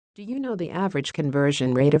Do you know the average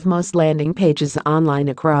conversion rate of most landing pages online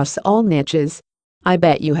across all niches? I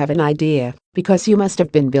bet you have an idea, because you must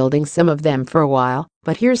have been building some of them for a while,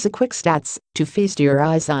 but here's a quick stats to feast your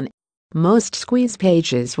eyes on. Most squeeze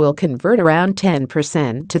pages will convert around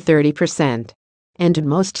 10% to 30%, and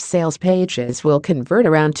most sales pages will convert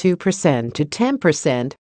around 2% to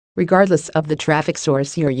 10%, regardless of the traffic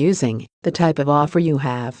source you're using, the type of offer you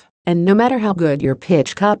have. And no matter how good your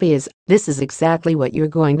pitch copy is, this is exactly what you're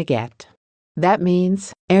going to get. That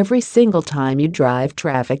means, every single time you drive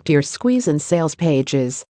traffic to your squeeze and sales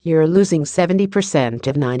pages, you're losing 70%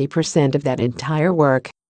 to 90% of that entire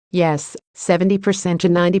work. Yes, 70% to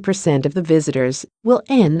 90% of the visitors will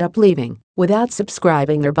end up leaving without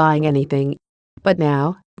subscribing or buying anything. But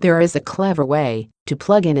now, there is a clever way to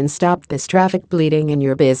plug in and stop this traffic bleeding in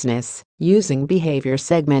your business using behavior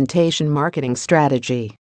segmentation marketing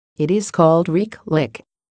strategy. It is called ReClick.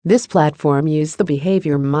 This platform uses the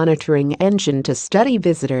behavior monitoring engine to study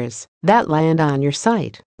visitors that land on your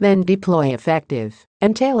site, then deploy effective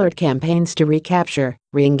and tailored campaigns to recapture,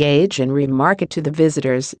 re-engage, and remarket to the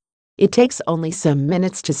visitors. It takes only some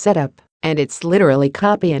minutes to set up, and it's literally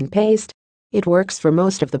copy and paste. It works for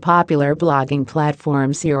most of the popular blogging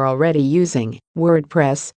platforms you're already using: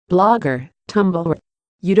 WordPress, Blogger, Tumblr.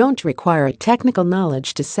 You don't require technical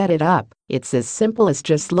knowledge to set it up. It's as simple as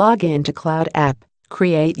just log into Cloud App,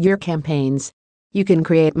 create your campaigns. You can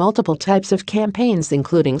create multiple types of campaigns,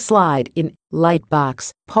 including slide-in,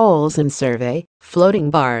 lightbox, polls and survey,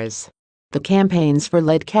 floating bars. The campaigns for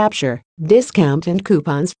lead capture, discount and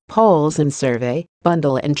coupons, polls and survey,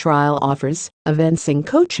 bundle and trial offers, events and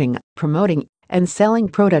coaching, promoting and selling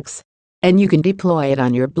products. And you can deploy it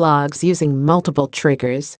on your blogs using multiple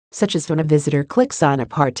triggers, such as when a visitor clicks on a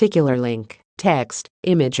particular link, text,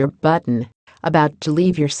 image, or button about to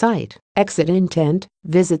leave your site. Exit intent: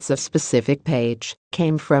 visits a specific page,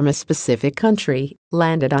 came from a specific country,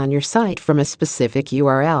 landed on your site from a specific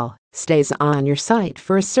URL, stays on your site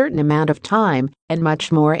for a certain amount of time, and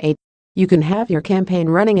much more. You can have your campaign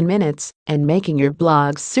running in minutes and making your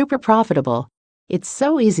blog super profitable. It's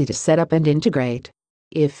so easy to set up and integrate.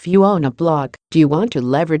 If you own a blog, do you want to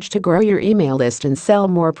leverage to grow your email list and sell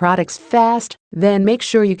more products fast? Then make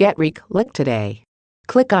sure you get ReClick today.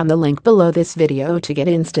 Click on the link below this video to get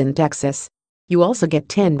instant access. You also get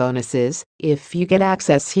 10 bonuses if you get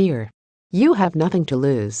access here. You have nothing to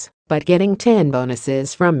lose but getting 10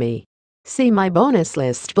 bonuses from me. See my bonus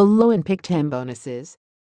list below and pick 10 bonuses.